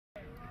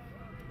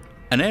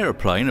An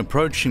aeroplane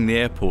approaching the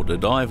airport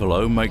at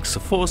Ivalo makes a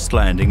forced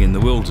landing in the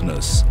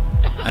wilderness,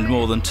 and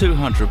more than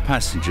 200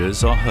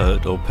 passengers are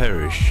hurt or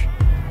perish.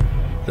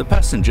 The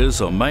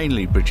passengers are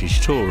mainly British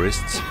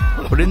tourists,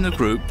 but in the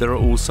group there are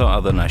also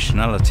other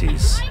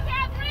nationalities.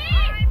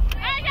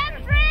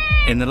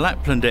 In the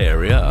Lapland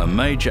area, a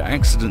major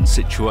accident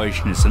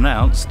situation is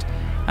announced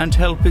and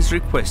help is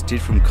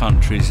requested from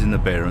countries in the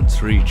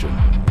Barents region.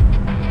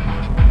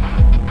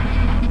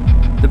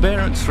 The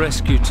Barents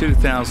Rescue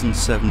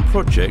 2007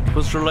 project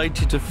was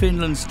related to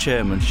Finland's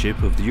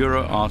chairmanship of the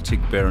Euro-Arctic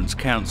Barents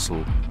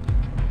Council.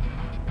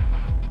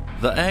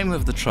 The aim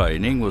of the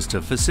training was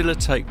to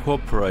facilitate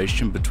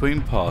cooperation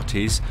between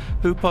parties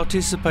who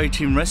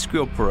participate in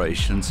rescue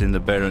operations in the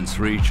Barents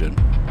region.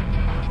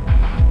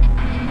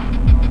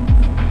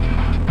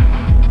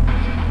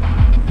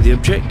 The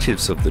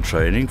objectives of the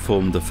training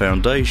formed the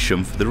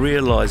foundation for the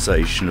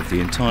realisation of the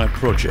entire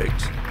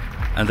project,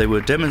 and they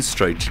were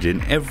demonstrated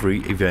in every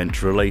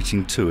event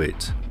relating to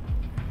it.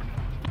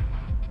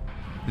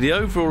 The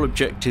overall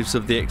objectives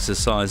of the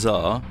exercise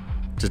are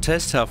to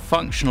test how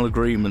functional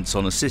agreements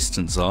on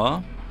assistance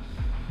are,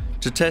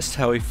 to test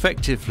how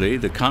effectively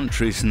the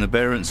countries in the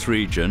Barents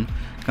region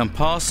can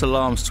pass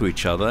alarms to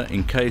each other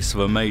in case of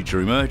a major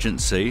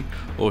emergency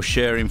or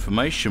share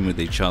information with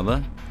each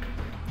other,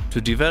 to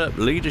develop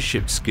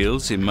leadership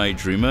skills in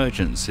major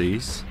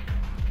emergencies,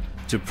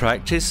 to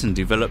practice and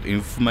develop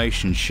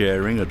information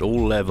sharing at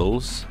all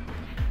levels,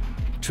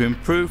 to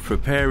improve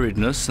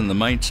preparedness and the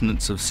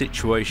maintenance of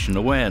situation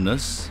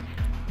awareness,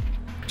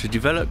 to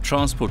develop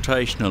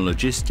transportation and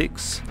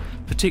logistics,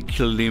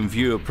 particularly in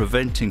view of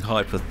preventing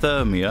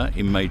hypothermia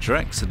in major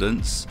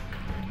accidents,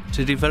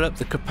 to develop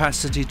the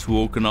capacity to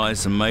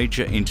organise a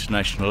major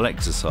international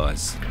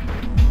exercise.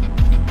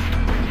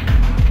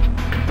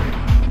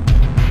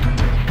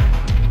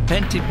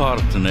 Pentti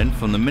Partanen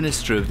from the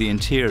Ministry of the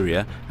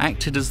Interior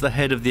acted as the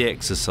head of the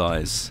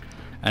exercise,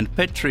 and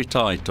Petri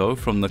Taito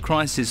from the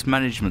Crisis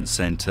Management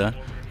Centre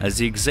as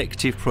the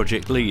executive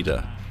project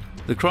leader.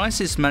 The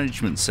Crisis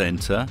Management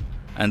Centre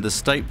and the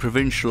State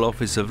Provincial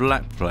Office of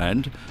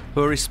Lapland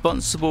were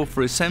responsible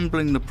for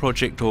assembling the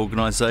project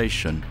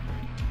organisation.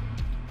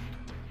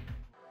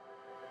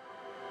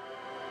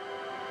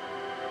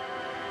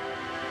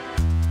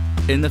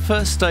 In the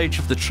first stage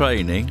of the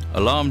training,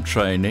 alarm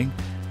training,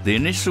 the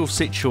initial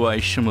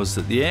situation was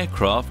that the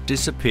aircraft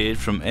disappeared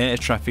from air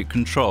traffic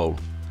control,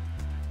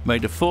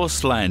 made a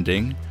forced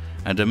landing,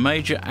 and a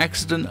major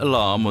accident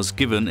alarm was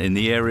given in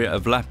the area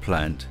of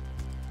Lapland.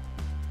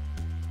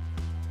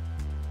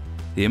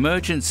 The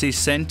emergency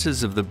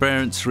centres of the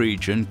Barents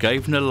region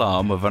gave an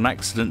alarm of an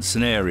accident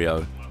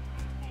scenario.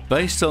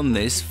 Based on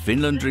this,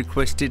 Finland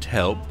requested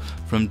help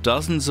from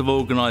dozens of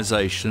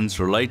organisations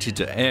related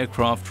to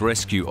aircraft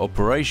rescue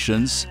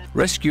operations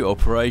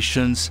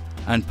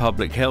and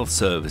public health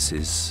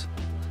services.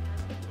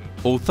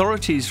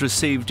 Authorities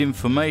received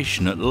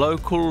information at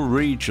local,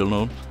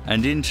 regional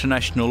and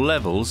international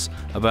levels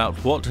about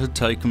what had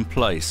taken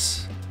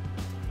place.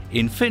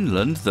 In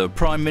Finland, the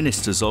Prime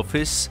Minister's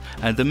Office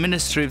and the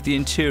Ministry of the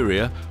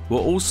Interior were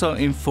also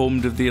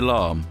informed of the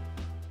alarm.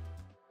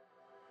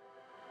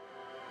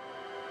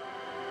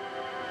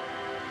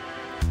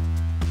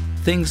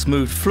 Things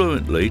moved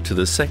fluently to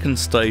the second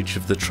stage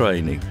of the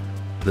training,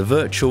 the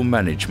virtual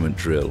management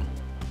drill.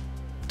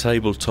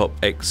 Tabletop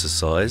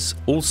exercise,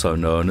 also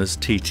known as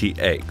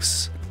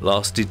TTX,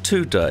 lasted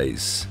 2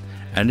 days,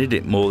 and in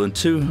it more than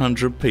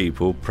 200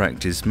 people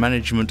practiced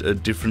management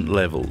at different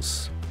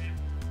levels.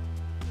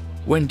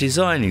 When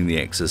designing the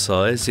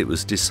exercise, it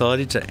was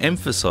decided to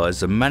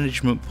emphasise a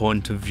management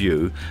point of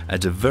view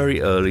at a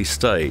very early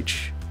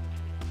stage.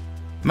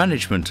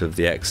 Management of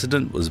the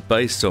accident was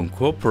based on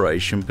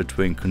cooperation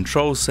between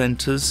control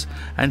centres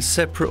and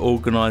separate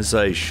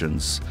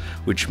organisations,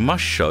 which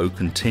must show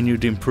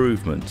continued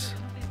improvement.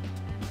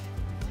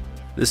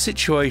 The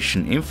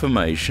situation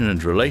information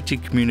and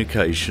related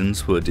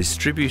communications were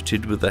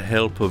distributed with the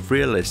help of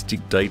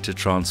realistic data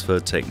transfer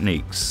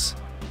techniques.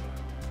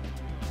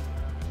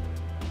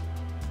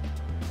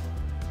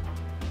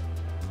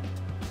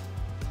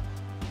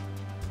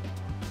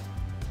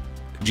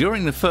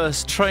 During the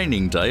first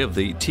training day of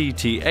the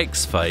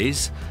TTX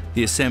phase,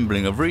 the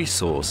assembling of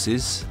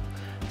resources,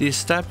 the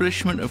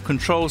establishment of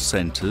control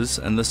centres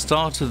and the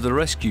start of the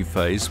rescue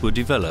phase were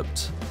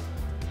developed.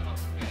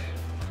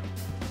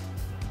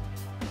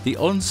 The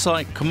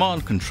on-site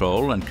command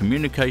control and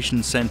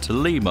communication centre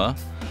Lima,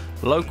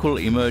 local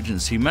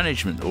emergency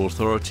management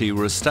authority,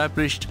 were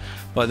established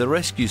by the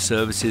rescue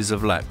services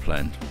of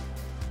Lapland.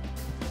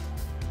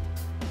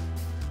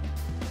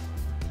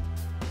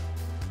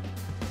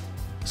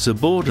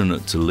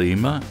 Subordinate to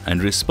Lima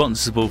and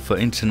responsible for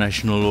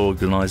international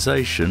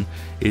organisation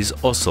is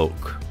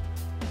OSOC.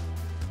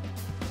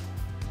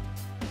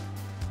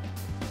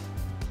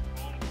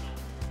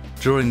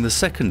 During the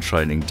second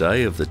training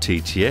day of the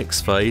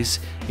TTX phase,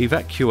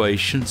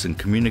 evacuations and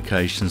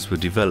communications were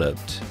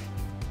developed.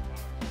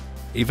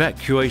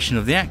 Evacuation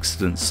of the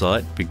accident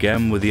site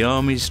began with the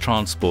Army's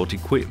transport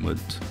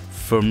equipment.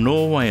 From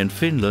Norway and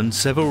Finland,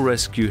 several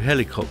rescue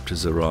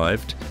helicopters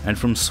arrived, and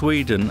from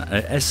Sweden,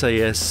 a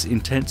SAS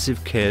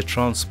intensive care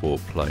transport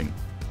plane.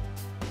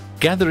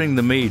 Gathering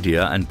the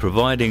media and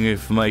providing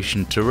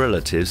information to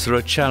relatives are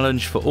a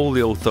challenge for all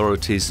the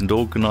authorities and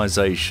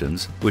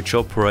organisations which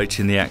operate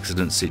in the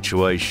accident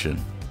situation.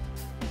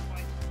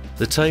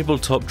 The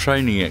tabletop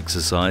training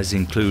exercise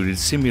included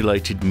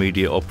simulated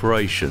media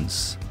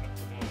operations.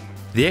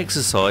 The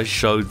exercise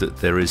showed that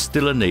there is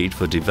still a need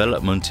for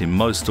development in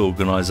most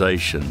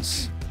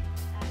organisations.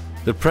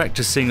 The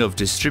practicing of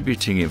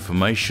distributing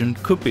information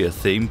could be a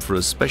theme for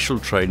a special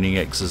training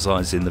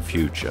exercise in the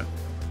future.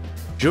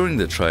 During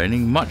the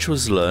training, much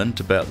was learned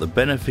about the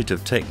benefit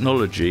of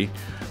technology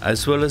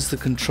as well as the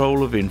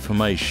control of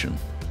information.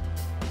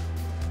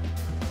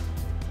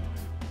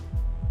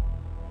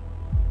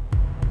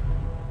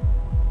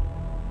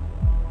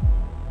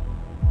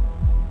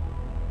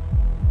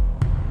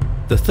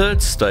 The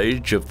third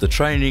stage of the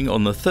training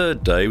on the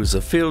third day was a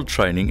field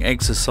training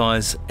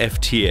exercise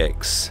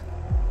FTX,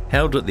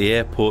 held at the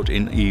airport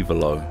in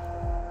Ivalo.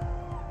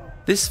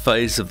 This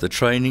phase of the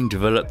training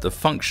developed the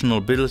functional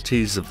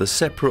abilities of the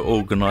separate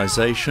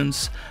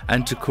organisations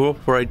and to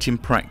cooperate in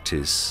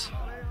practice.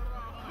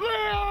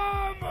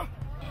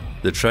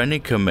 The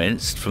training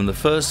commenced from the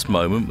first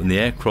moment when the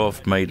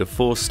aircraft made a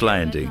forced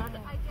landing.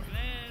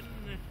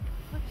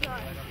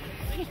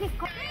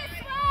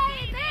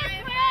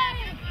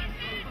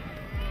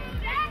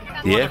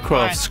 The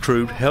aircraft's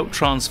crew helped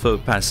transfer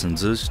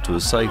passengers to a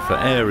safer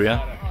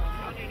area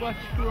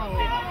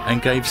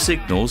and gave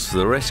signals for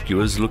the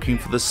rescuers looking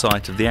for the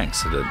site of the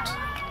accident.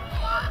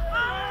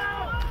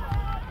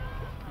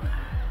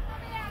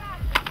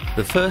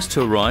 The first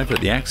to arrive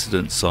at the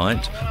accident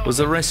site was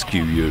a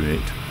rescue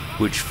unit,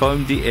 which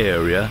phoned the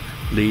area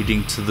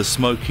leading to the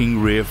smoking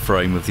rear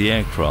frame of the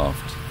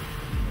aircraft.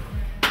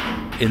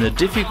 In the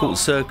difficult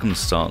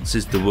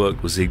circumstances, the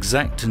work was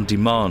exact and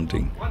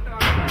demanding.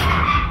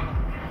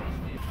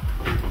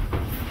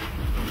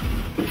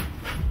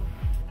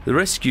 The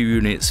rescue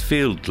unit's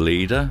field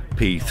leader,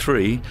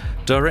 P3,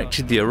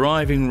 directed the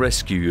arriving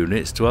rescue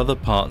units to other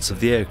parts of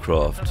the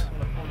aircraft.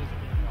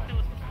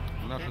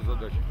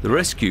 The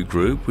rescue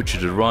group, which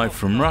had arrived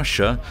from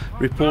Russia,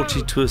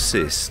 reported to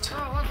assist.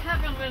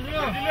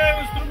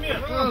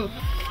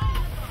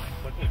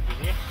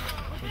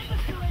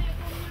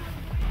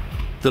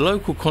 The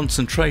local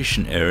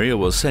concentration area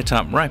was set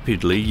up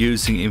rapidly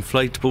using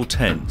inflatable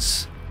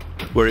tents,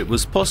 where it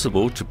was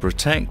possible to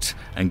protect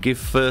and give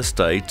first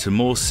aid to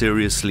more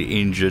seriously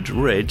injured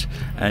red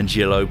and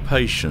yellow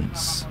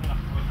patients.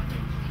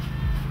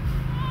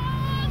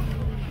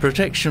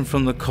 Protection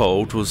from the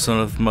cold was one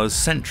of the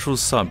most central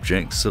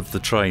subjects of the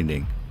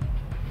training.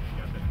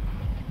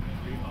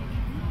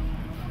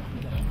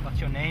 What's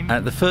your name?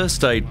 At the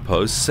first aid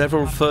post,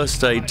 several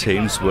first aid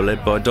teams were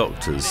led by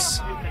doctors.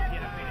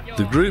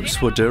 The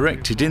groups were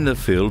directed in the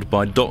field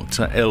by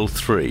Dr.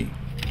 L3.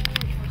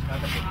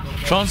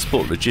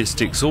 Transport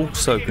logistics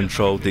also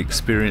controlled the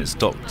experienced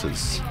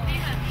doctors.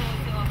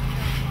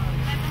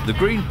 The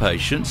green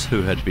patients,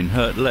 who had been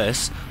hurt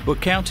less, were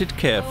counted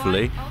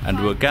carefully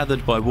and were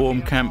gathered by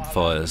warm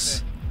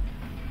campfires.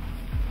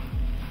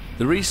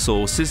 The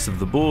resources of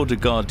the border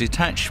guard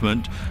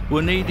detachment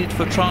were needed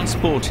for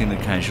transporting the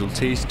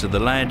casualties to the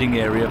landing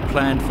area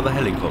planned for the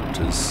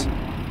helicopters.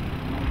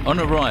 On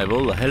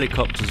arrival, the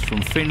helicopters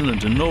from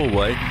Finland and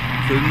Norway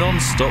flew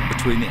non-stop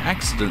between the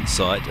accident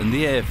site and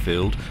the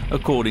airfield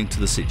according to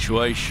the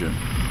situation.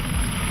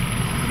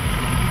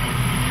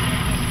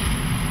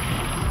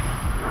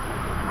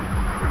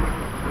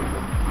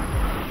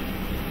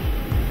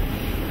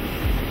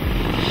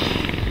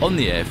 On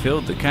the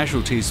airfield, the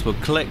casualties were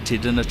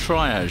collected in a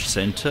triage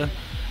centre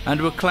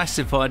and were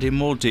classified in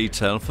more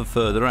detail for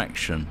further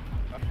action.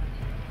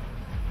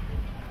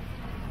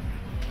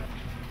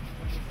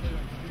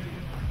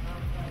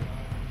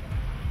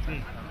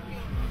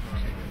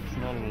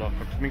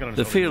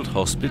 The field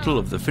hospital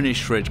of the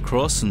Finnish Red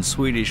Cross and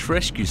Swedish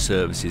Rescue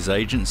Services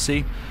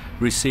Agency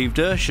received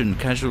urgent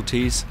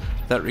casualties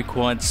that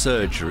required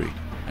surgery,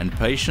 and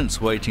patients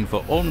waiting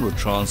for onward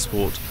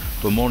transport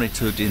were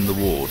monitored in the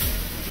ward.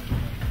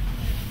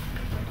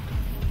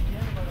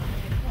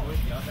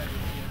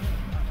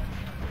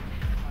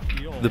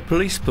 The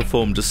police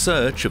performed a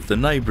search of the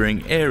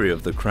neighbouring area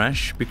of the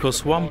crash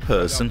because one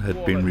person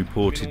had been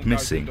reported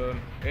missing.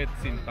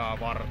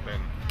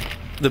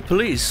 The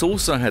police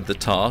also had the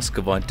task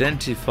of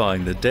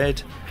identifying the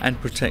dead and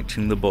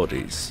protecting the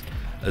bodies,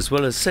 as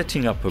well as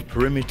setting up a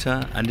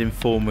perimeter and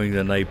informing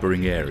the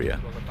neighbouring area.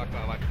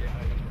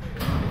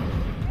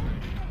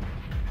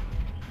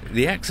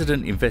 The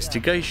accident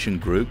investigation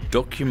group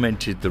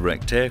documented the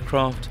wrecked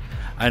aircraft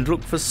and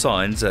looked for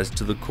signs as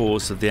to the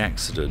cause of the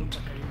accident.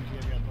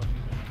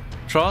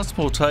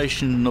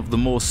 Transportation of the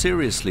more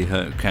seriously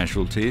hurt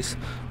casualties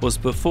was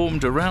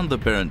performed around the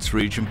Barents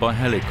region by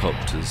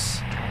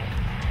helicopters.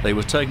 They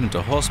were taken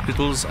to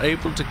hospitals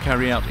able to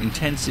carry out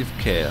intensive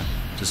care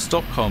to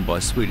Stockholm by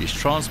Swedish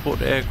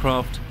transport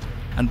aircraft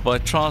and by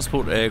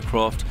transport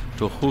aircraft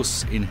to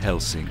Hus in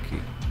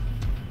Helsinki.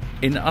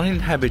 In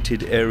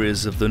uninhabited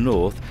areas of the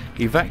north,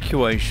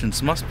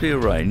 evacuations must be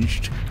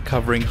arranged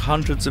covering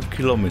hundreds of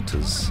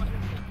kilometres.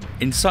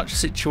 In such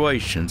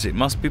situations, it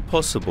must be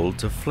possible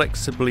to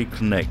flexibly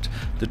connect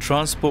the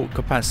transport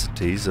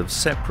capacities of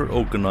separate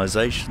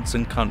organisations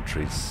and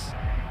countries.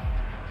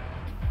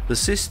 The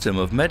system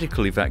of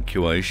medical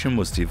evacuation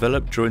was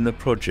developed during the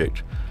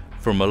project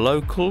from a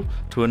local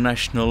to a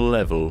national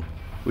level,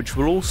 which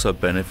will also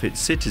benefit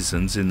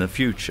citizens in the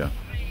future.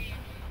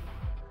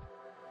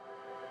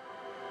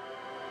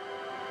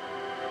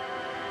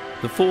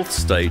 The fourth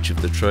stage of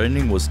the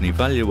training was an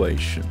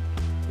evaluation,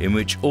 in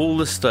which all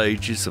the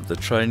stages of the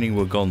training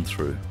were gone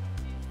through.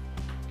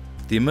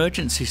 The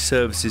Emergency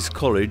Services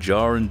College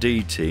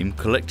R&D team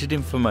collected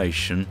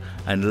information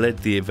and led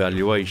the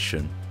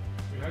evaluation.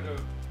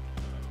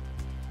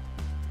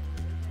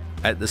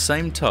 At the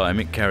same time,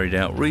 it carried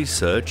out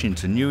research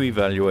into new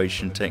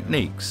evaluation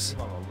techniques.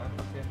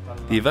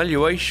 The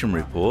evaluation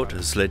report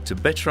has led to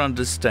better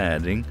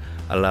understanding,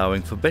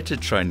 allowing for better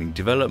training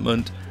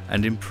development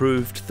and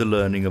improved the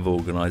learning of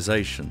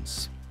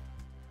organisations.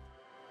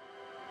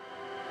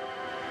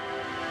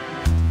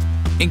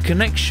 In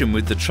connection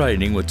with the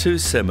training were two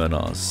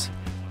seminars.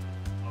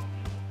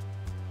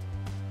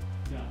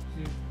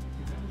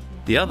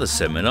 The other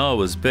seminar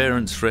was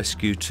Barents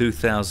Rescue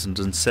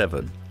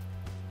 2007.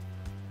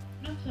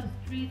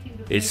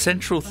 Its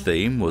central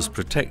theme was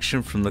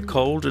protection from the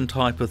cold and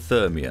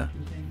hypothermia.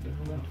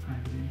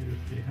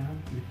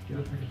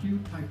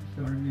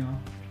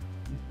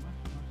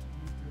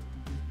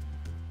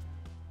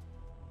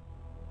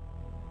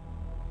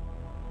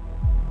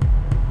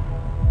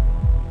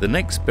 The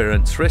next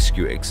Barents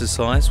Rescue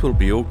exercise will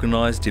be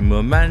organised in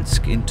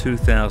Murmansk in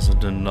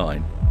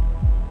 2009.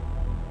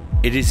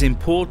 It is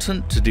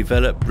important to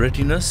develop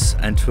readiness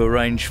and to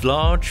arrange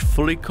large,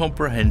 fully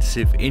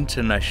comprehensive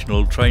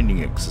international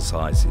training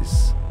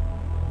exercises.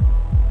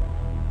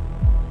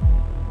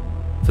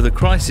 For the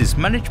Crisis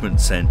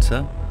Management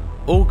Centre,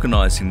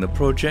 organising the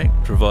project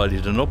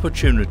provided an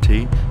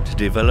opportunity to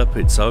develop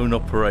its own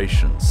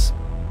operations.